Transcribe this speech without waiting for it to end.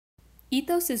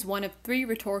Ethos is one of three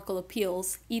rhetorical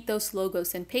appeals, ethos,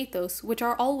 logos, and pathos, which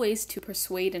are all ways to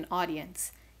persuade an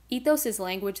audience. Ethos is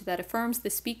language that affirms the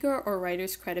speaker or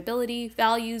writer's credibility,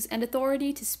 values, and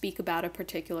authority to speak about a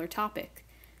particular topic.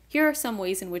 Here are some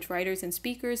ways in which writers and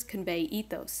speakers convey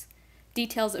ethos.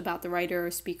 Details about the writer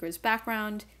or speaker's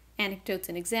background, anecdotes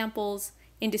and examples,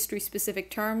 industry-specific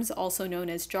terms also known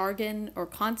as jargon or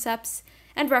concepts,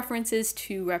 and references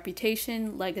to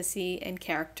reputation, legacy, and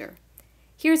character.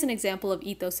 Here's an example of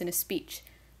ethos in a speech.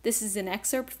 This is an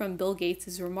excerpt from Bill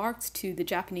Gates' remarks to the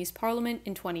Japanese Parliament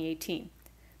in 2018.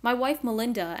 My wife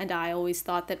Melinda and I always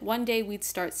thought that one day we'd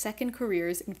start second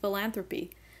careers in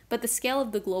philanthropy, but the scale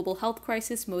of the global health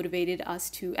crisis motivated us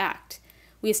to act.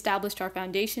 We established our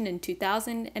foundation in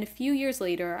 2000, and a few years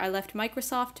later, I left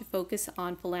Microsoft to focus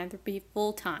on philanthropy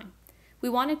full-time. We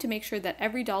wanted to make sure that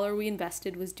every dollar we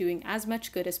invested was doing as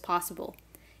much good as possible.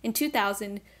 In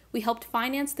 2000, we helped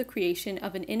finance the creation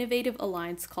of an innovative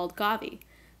alliance called Gavi.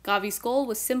 Gavi's goal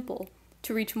was simple: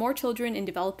 to reach more children in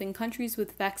developing countries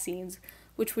with vaccines,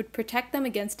 which would protect them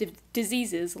against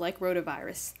diseases like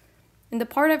rotavirus. In the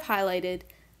part I've highlighted,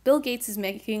 Bill Gates is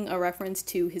making a reference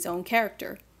to his own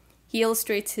character. He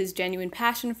illustrates his genuine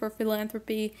passion for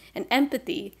philanthropy and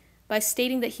empathy by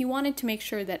stating that he wanted to make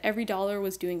sure that every dollar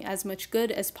was doing as much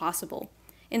good as possible.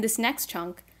 In this next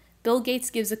chunk, Bill Gates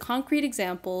gives a concrete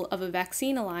example of a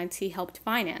vaccine alliance he helped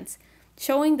finance,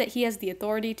 showing that he has the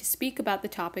authority to speak about the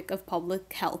topic of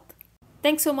public health.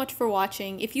 Thanks so much for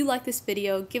watching. If you like this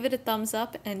video, give it a thumbs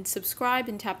up and subscribe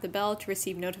and tap the bell to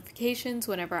receive notifications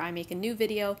whenever I make a new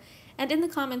video. And in the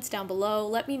comments down below,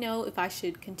 let me know if I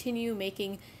should continue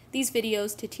making these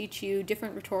videos to teach you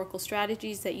different rhetorical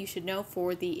strategies that you should know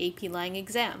for the AP Lang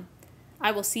exam.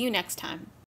 I will see you next time.